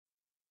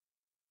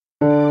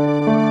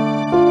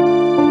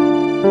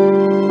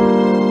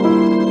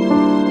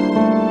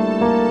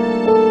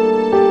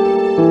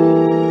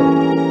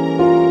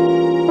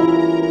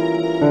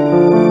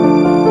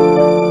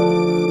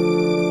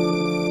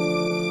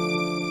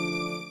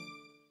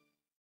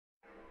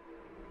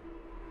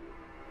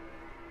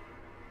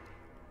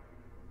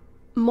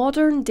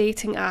Modern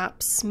dating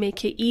apps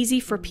make it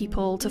easy for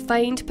people to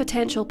find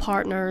potential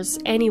partners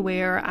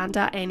anywhere and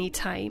at any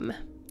time.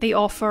 They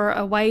offer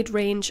a wide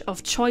range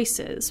of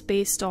choices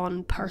based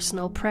on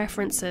personal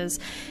preferences,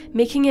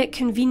 making it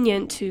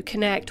convenient to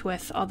connect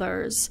with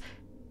others.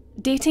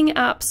 Dating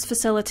apps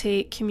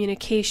facilitate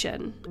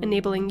communication,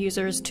 enabling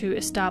users to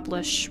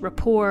establish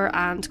rapport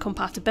and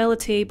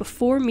compatibility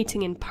before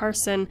meeting in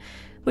person,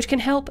 which can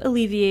help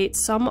alleviate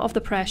some of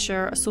the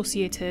pressure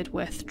associated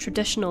with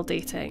traditional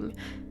dating.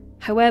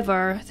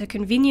 However, the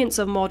convenience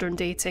of modern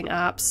dating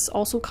apps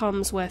also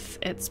comes with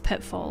its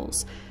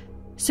pitfalls.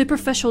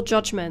 Superficial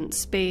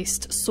judgments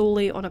based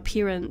solely on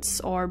appearance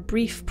or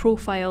brief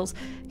profiles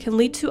can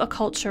lead to a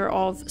culture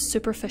of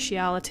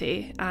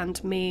superficiality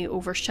and may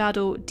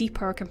overshadow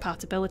deeper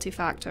compatibility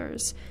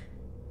factors.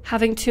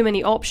 Having too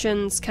many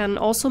options can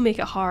also make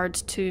it hard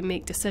to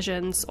make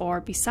decisions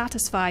or be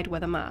satisfied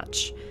with a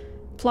match.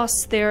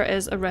 Plus, there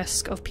is a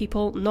risk of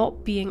people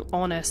not being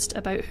honest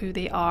about who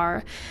they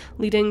are,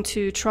 leading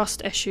to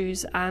trust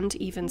issues and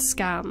even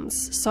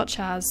scams, such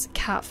as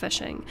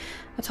catfishing,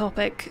 a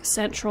topic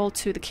central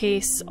to the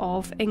case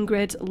of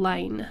Ingrid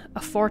Lyne, a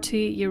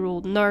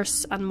 40-year-old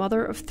nurse and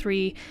mother of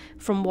 3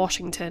 from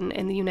Washington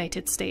in the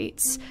United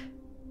States.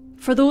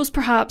 For those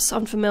perhaps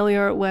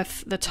unfamiliar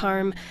with the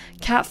term,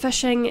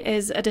 catfishing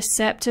is a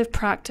deceptive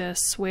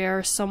practice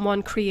where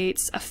someone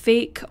creates a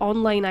fake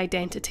online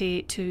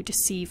identity to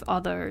deceive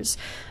others,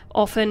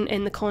 often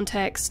in the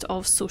context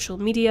of social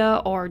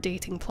media or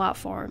dating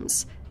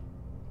platforms.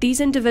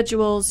 These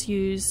individuals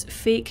use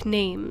fake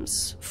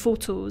names,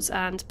 photos,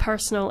 and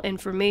personal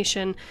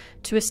information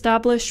to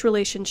establish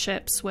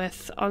relationships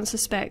with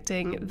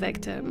unsuspecting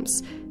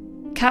victims.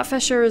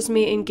 Catfishers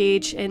may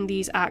engage in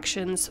these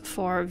actions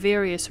for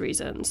various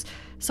reasons,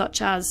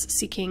 such as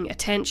seeking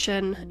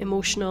attention,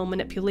 emotional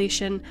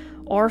manipulation,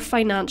 or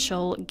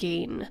financial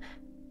gain.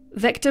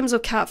 Victims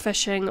of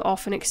catfishing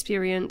often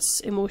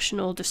experience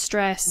emotional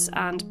distress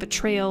and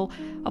betrayal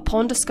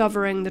upon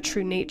discovering the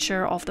true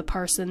nature of the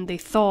person they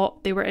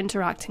thought they were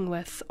interacting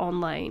with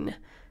online.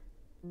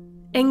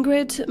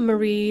 Ingrid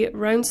Marie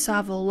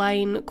Rounsaville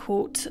Lyne,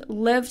 quote,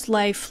 lived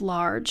life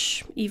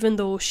large, even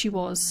though she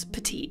was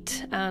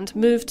petite, and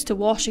moved to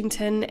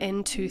Washington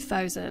in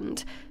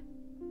 2000.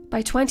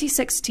 By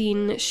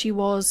 2016, she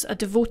was a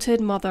devoted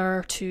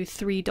mother to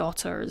 3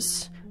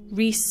 daughters,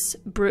 Reese,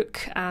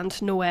 Brooke, and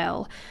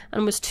Noelle,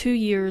 and was 2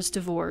 years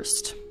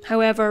divorced.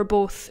 However,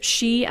 both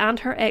she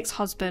and her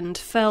ex-husband,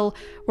 Phil,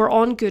 were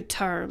on good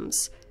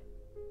terms.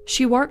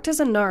 She worked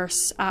as a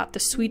nurse at the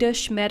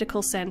Swedish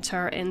Medical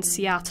Center in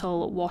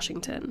Seattle,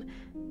 Washington.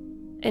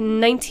 In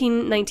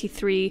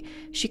 1993,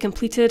 she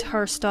completed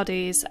her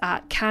studies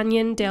at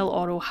Canyon del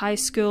Oro High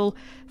School,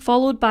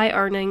 followed by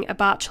earning a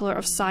Bachelor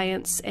of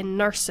Science in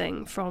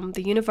Nursing from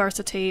the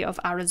University of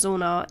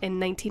Arizona in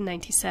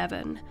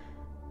 1997.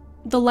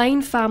 The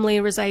Lyne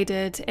family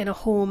resided in a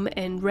home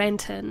in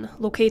Renton,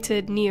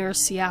 located near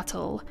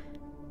Seattle.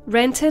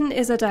 Renton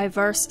is a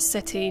diverse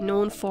city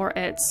known for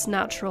its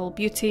natural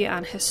beauty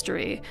and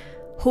history.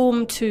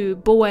 Home to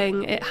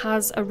Boeing, it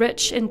has a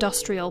rich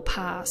industrial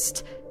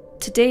past.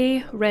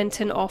 Today,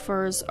 Renton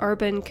offers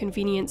urban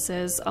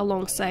conveniences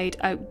alongside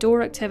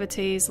outdoor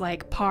activities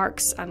like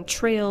parks and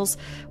trails,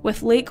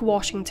 with Lake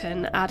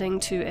Washington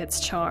adding to its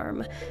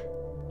charm.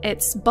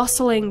 Its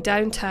bustling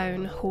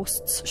downtown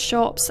hosts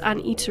shops and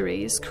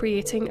eateries,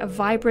 creating a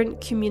vibrant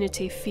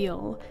community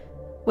feel.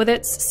 With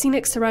its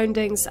scenic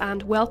surroundings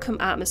and welcome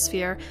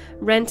atmosphere,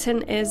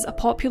 Renton is a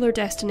popular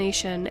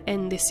destination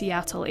in the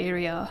Seattle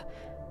area.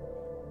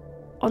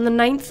 On the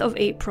 9th of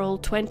April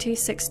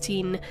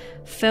 2016,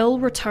 Phil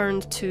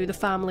returned to the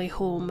family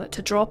home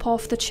to drop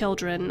off the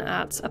children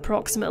at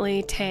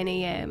approximately 10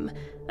 AM,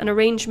 an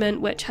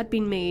arrangement which had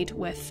been made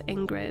with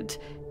Ingrid.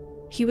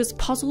 He was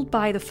puzzled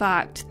by the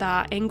fact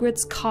that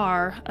Ingrid's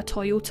car, a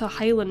Toyota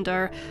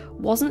Highlander,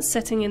 wasn't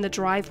sitting in the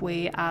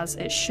driveway as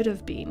it should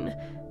have been.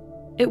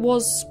 It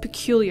was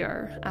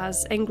peculiar,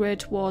 as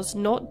Ingrid was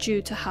not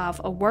due to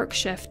have a work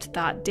shift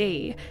that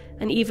day,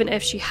 and even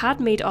if she had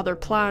made other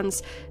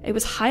plans, it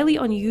was highly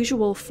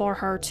unusual for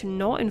her to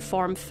not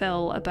inform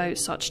Phil about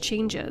such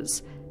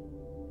changes.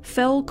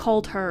 Phil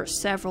called her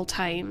several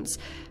times,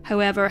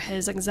 however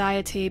his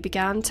anxiety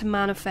began to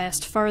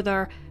manifest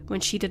further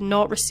when she did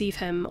not receive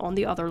him on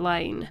the other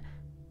line.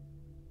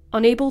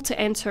 Unable to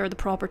enter the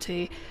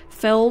property,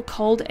 Phil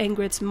called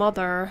Ingrid's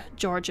mother,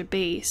 Georgia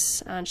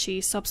Bass, and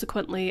she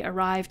subsequently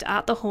arrived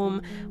at the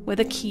home with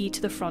a key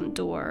to the front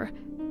door.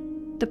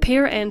 The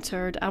pair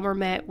entered and were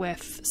met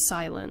with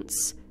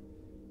silence.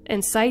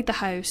 Inside the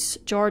house,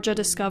 Georgia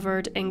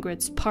discovered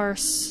Ingrid's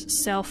purse,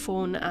 cell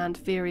phone, and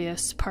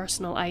various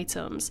personal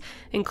items,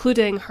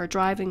 including her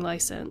driving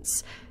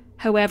license.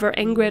 However,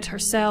 Ingrid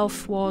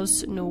herself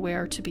was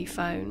nowhere to be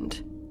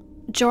found.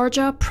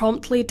 Georgia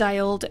promptly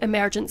dialed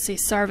emergency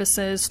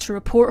services to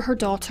report her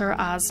daughter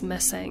as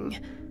missing.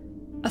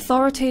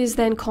 Authorities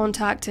then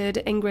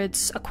contacted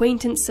Ingrid's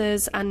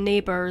acquaintances and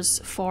neighbours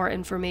for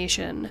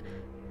information.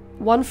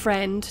 One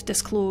friend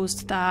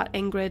disclosed that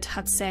Ingrid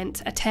had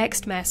sent a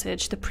text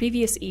message the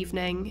previous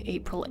evening,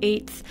 April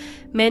 8th,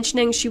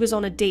 mentioning she was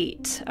on a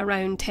date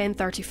around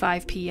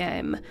 10:35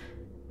 p.m.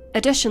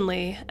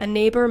 Additionally, a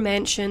neighbour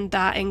mentioned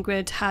that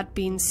Ingrid had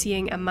been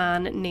seeing a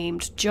man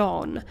named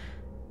John.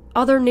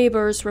 Other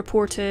neighbours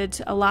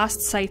reported a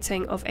last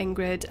sighting of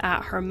Ingrid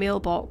at her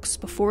mailbox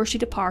before she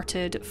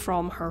departed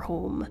from her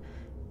home.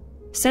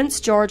 Since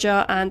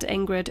Georgia and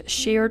Ingrid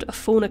shared a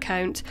phone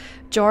account,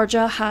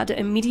 Georgia had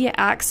immediate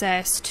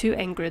access to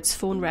Ingrid's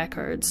phone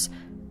records.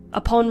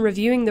 Upon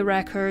reviewing the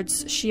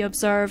records, she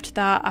observed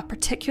that a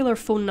particular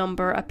phone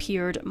number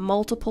appeared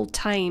multiple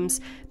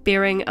times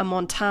bearing a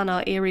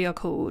Montana area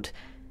code.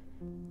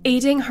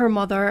 Aiding her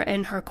mother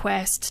in her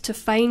quest to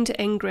find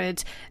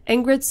Ingrid,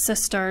 Ingrid's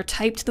sister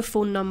typed the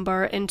phone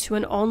number into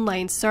an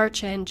online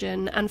search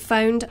engine and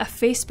found a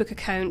Facebook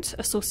account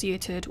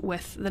associated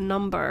with the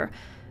number.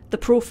 The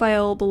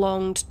profile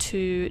belonged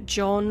to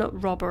John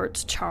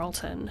Robert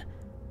Charlton.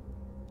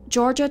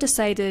 Georgia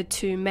decided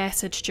to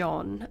message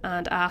John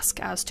and ask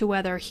as to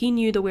whether he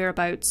knew the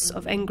whereabouts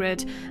of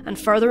Ingrid, and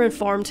further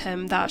informed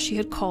him that she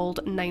had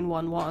called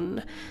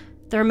 911.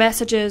 Their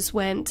messages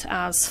went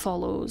as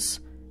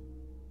follows.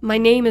 "My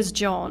name is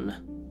John.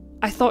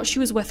 I thought she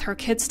was with her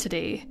kids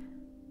today.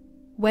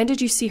 When did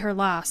you see her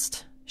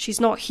last? She's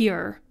not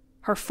here.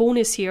 Her phone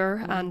is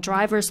here and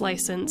driver's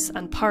license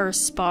and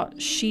purse,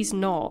 but she's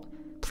not.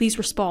 Please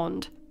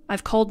respond.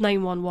 I've called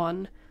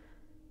 911.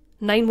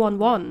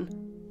 911?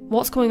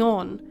 What's going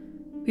on?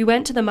 We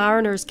went to the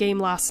Mariners game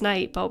last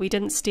night, but we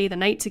didn't stay the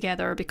night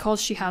together because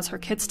she has her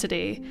kids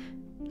today.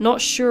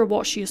 Not sure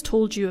what she has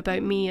told you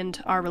about me and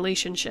our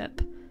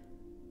relationship.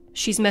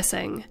 She's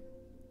missing.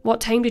 What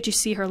time did you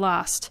see her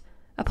last?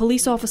 A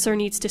police officer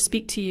needs to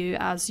speak to you,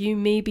 as you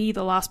may be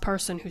the last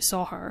person who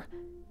saw her.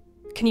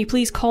 Can you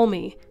please call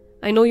me?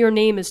 I know your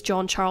name is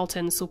John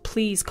Charlton, so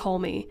please call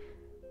me.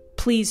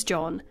 Please,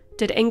 John.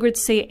 Did Ingrid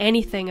say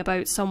anything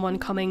about someone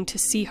coming to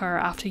see her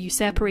after you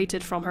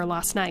separated from her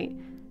last night?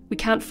 We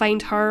can't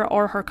find her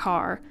or her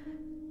car.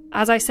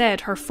 As I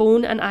said, her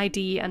phone and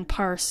ID and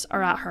purse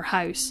are at her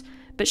house,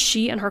 but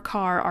she and her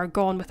car are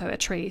gone without a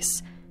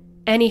trace.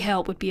 Any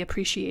help would be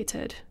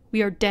appreciated.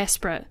 We are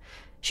desperate.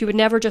 She would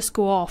never just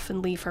go off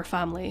and leave her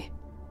family."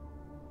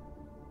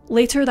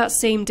 Later that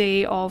same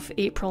day of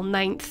April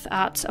 9th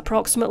at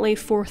approximately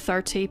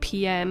 4:30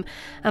 p.m,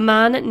 a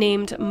man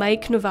named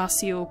Mike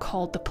Novasio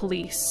called the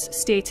police,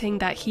 stating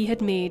that he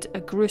had made a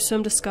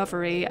gruesome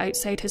discovery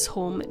outside his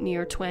home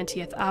near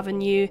 20th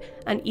Avenue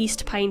and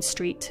East Pine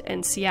Street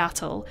in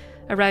Seattle,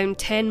 around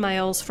 10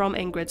 miles from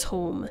Ingrid's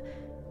home.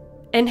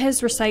 In his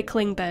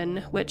recycling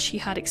bin, which he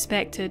had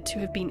expected to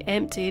have been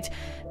emptied,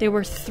 there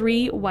were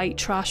 3 white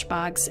trash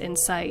bags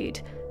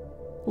inside.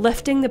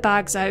 Lifting the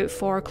bags out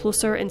for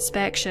closer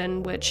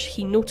inspection, which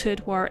he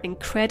noted were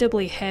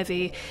incredibly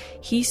heavy,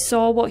 he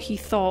saw what he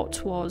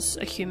thought was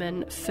a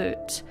human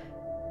foot.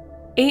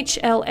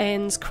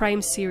 HLN's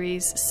crime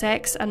series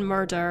Sex and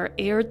Murder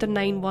aired the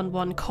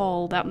 911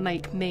 call that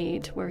Mike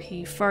made, where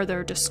he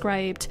further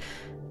described,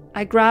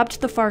 "I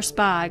grabbed the first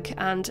bag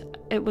and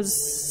it was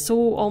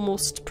so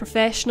almost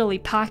professionally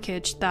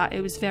packaged that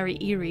it was very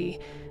eerie,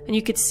 and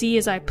you could see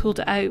as I pulled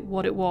it out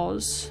what it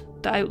was,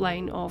 the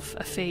outline of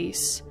a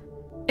face.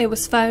 It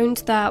was found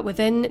that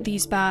within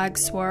these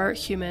bags were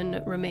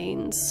human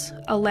remains,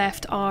 a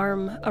left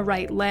arm, a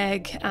right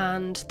leg,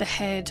 and the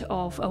head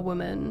of a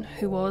woman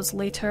who was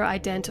later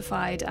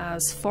identified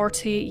as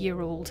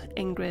 40-year-old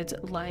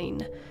Ingrid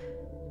Lyne.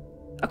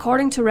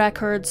 According to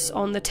records,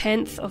 on the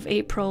 10th of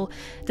April,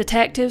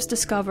 detectives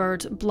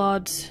discovered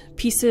blood,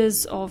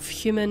 pieces of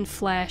human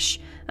flesh,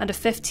 and a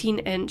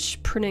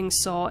 15-inch pruning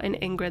saw in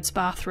Ingrid's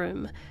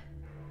bathroom.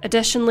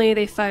 Additionally,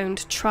 they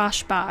found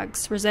trash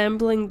bags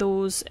resembling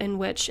those in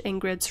which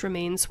Ingrid's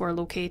remains were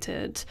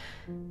located.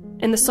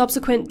 In the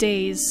subsequent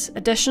days,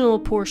 additional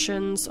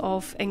portions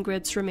of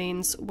Ingrid's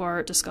remains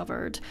were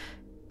discovered.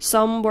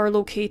 Some were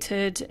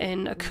located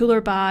in a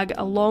cooler bag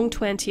along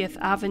 20th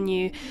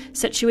Avenue,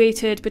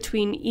 situated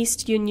between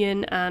East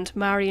Union and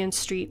Marion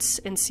Streets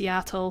in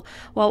Seattle,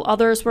 while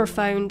others were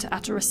found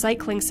at a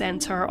recycling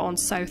centre on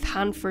South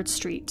Hanford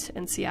Street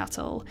in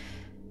Seattle.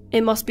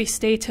 It must be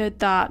stated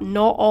that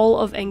not all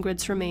of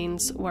Ingrid's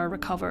remains were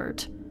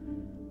recovered.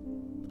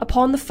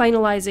 Upon the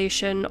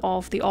finalisation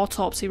of the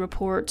autopsy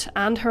report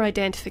and her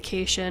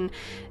identification,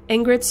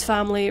 Ingrid's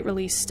family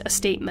released a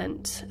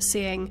statement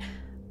saying,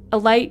 "A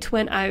light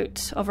went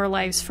out of our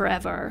lives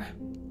forever.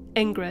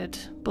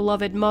 Ingrid,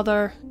 beloved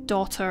mother,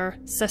 daughter,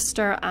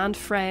 sister and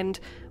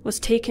friend, was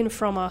taken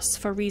from us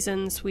for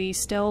reasons we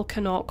still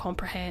cannot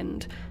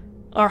comprehend.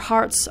 Our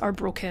hearts are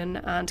broken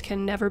and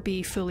can never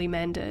be fully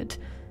mended."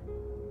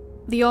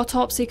 The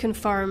autopsy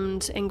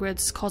confirmed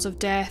Ingrid's cause of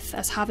death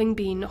as having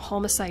been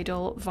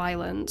homicidal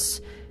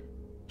violence.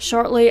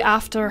 Shortly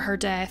after her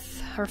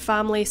death, her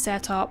family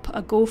set up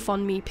a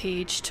GoFundMe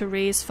page to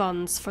raise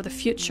funds for the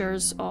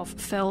futures of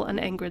Phil and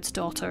Ingrid's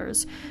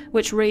daughters,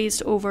 which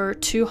raised over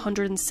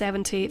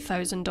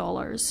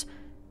 $270,000.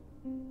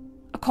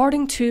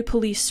 According to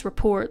police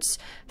reports,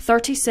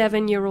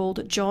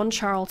 37-year-old John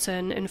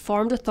Charlton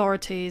informed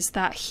authorities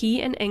that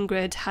he and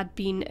Ingrid had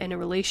been in a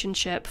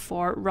relationship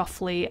for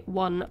roughly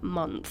 1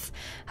 month,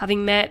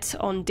 having met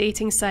on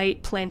dating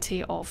site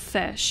Plenty of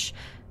Fish.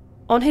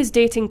 On his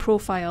dating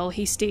profile,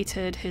 he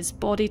stated his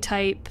body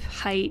type,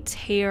 height,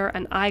 hair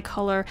and eye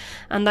colour,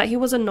 and that he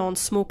was a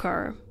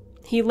non-smoker.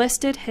 He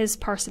listed his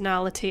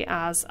personality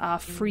as a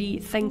free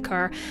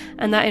thinker,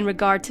 and that in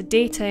regard to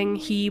dating,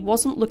 he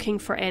wasn't looking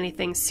for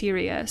anything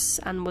serious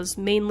and was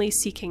mainly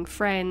seeking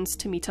friends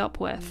to meet up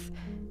with.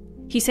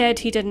 He said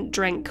he didn't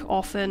drink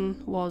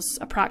often, was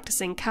a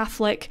practicing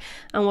Catholic,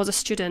 and was a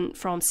student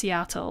from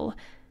Seattle.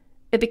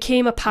 It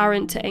became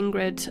apparent to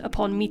Ingrid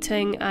upon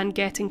meeting and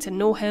getting to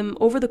know him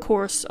over the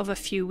course of a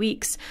few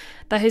weeks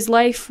that his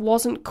life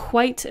wasn't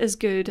quite as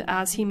good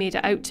as he made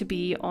it out to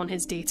be on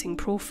his dating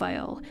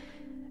profile.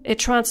 It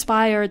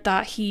transpired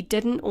that he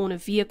didn't own a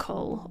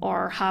vehicle,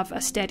 or have a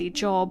steady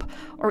job,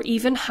 or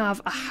even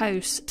have a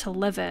house to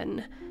live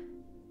in.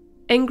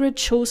 Ingrid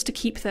chose to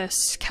keep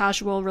this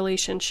casual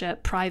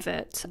relationship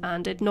private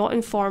and did not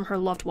inform her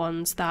loved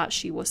ones that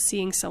she was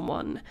seeing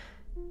someone.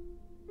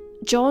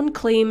 John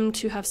claimed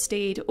to have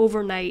stayed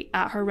overnight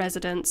at her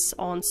residence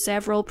on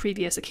several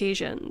previous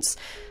occasions.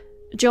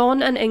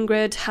 John and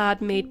Ingrid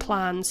had made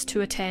plans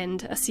to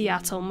attend a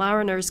Seattle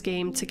Mariners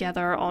game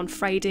together on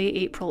Friday,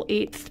 April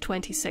 8th,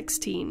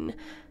 2016.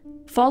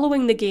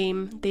 Following the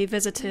game, they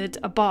visited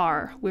a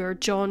bar where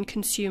John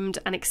consumed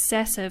an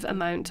excessive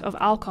amount of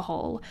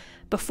alcohol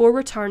before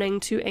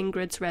returning to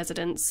Ingrid's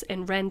residence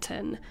in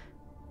Renton.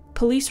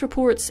 Police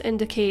reports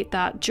indicate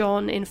that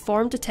John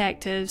informed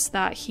detectives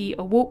that he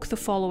awoke the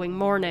following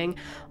morning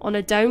on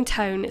a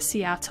downtown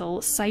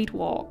Seattle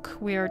sidewalk,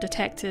 where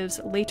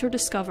detectives later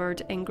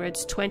discovered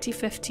Ingrid's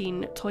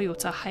 2015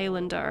 Toyota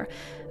Highlander,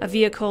 a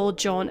vehicle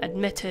John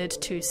admitted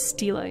to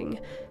stealing.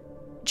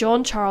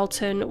 John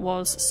Charlton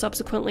was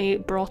subsequently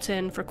brought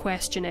in for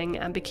questioning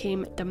and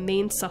became the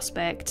main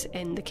suspect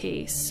in the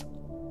case.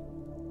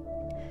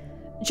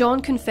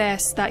 John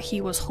confessed that he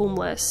was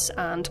homeless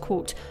and,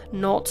 quote,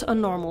 not a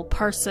normal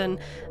person,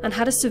 and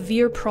had a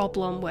severe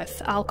problem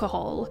with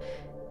alcohol.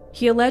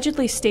 He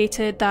allegedly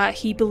stated that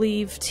he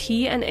believed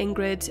he and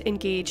Ingrid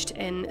engaged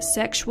in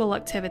sexual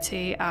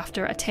activity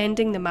after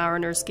attending the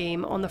Mariners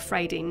game on the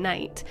Friday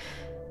night.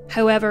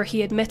 However,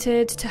 he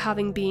admitted to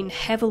having been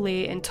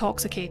heavily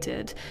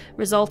intoxicated,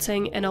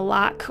 resulting in a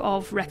lack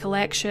of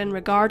recollection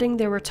regarding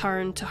their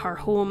return to her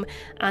home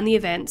and the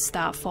events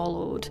that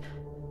followed.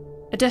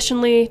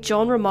 Additionally,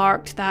 John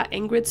remarked that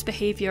Ingrid's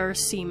behaviour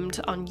seemed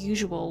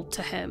unusual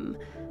to him.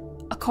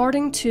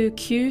 According to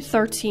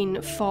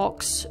Q13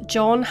 Fox,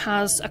 John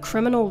has a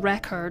criminal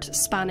record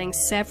spanning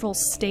several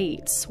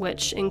states,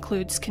 which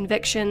includes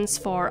convictions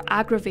for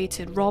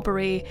aggravated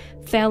robbery,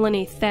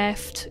 felony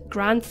theft,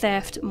 grand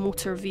theft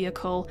motor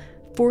vehicle,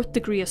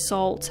 4th-degree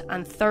assault,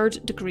 and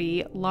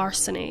 3rd-degree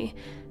larceny.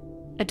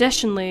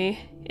 Additionally,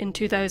 in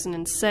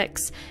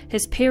 2006,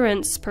 his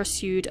parents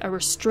pursued a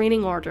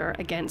restraining order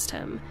against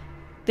him.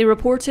 They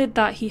reported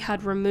that he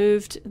had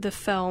removed the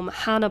film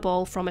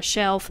Hannibal from a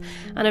shelf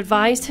and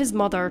advised his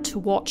mother to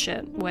watch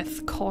it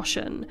with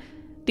caution.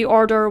 The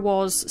order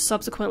was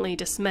subsequently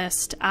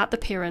dismissed at the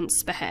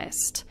parents'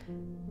 behest.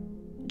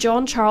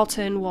 John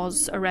Charlton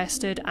was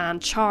arrested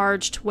and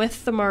charged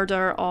with the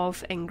murder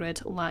of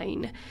Ingrid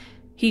Lyne.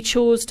 He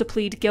chose to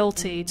plead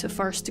guilty to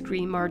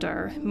first-degree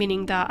murder,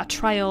 meaning that a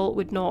trial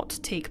would not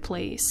take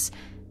place.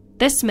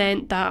 This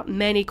meant that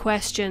many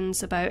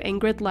questions about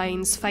Ingrid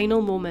Lyne's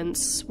final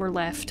moments were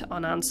left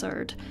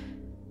unanswered.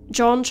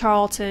 John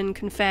Charlton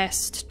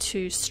confessed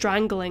to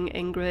strangling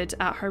Ingrid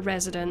at her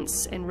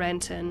residence in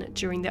Renton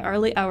during the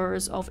early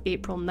hours of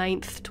April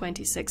 9th,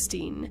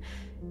 2016.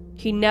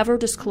 He never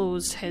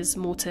disclosed his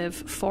motive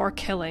for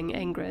killing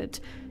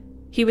Ingrid.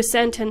 He was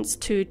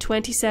sentenced to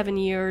 27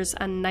 years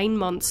and 9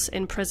 months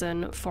in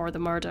prison for the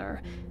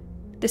murder.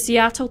 The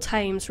Seattle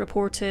Times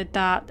reported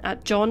that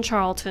at John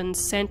Charlton's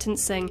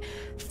sentencing,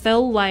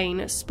 Phil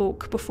Lyne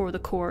spoke before the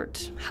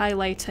court,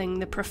 highlighting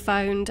the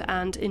profound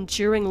and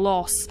enduring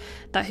loss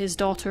that his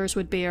daughters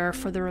would bear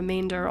for the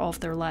remainder of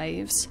their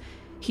lives.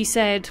 He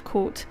said,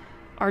 quote,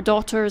 "Our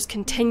daughters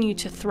continue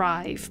to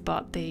thrive,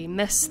 but they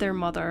miss their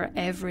mother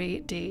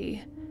every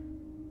day."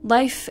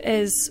 Life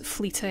is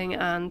fleeting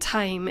and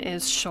time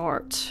is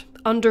short,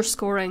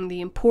 underscoring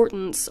the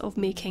importance of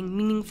making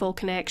meaningful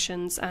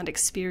connections and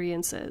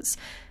experiences.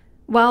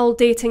 While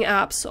dating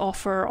apps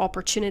offer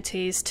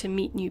opportunities to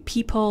meet new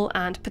people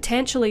and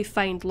potentially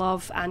find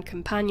love and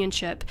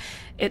companionship,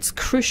 it's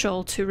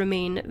crucial to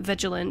remain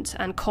vigilant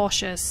and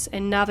cautious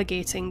in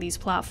navigating these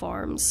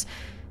platforms.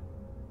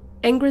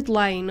 Ingrid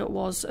Lyne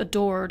was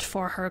adored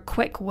for her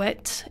quick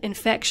wit,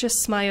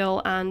 infectious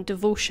smile and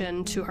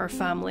devotion to her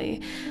family,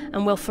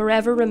 and will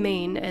forever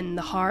remain in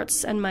the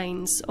hearts and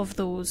minds of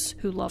those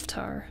who loved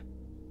her.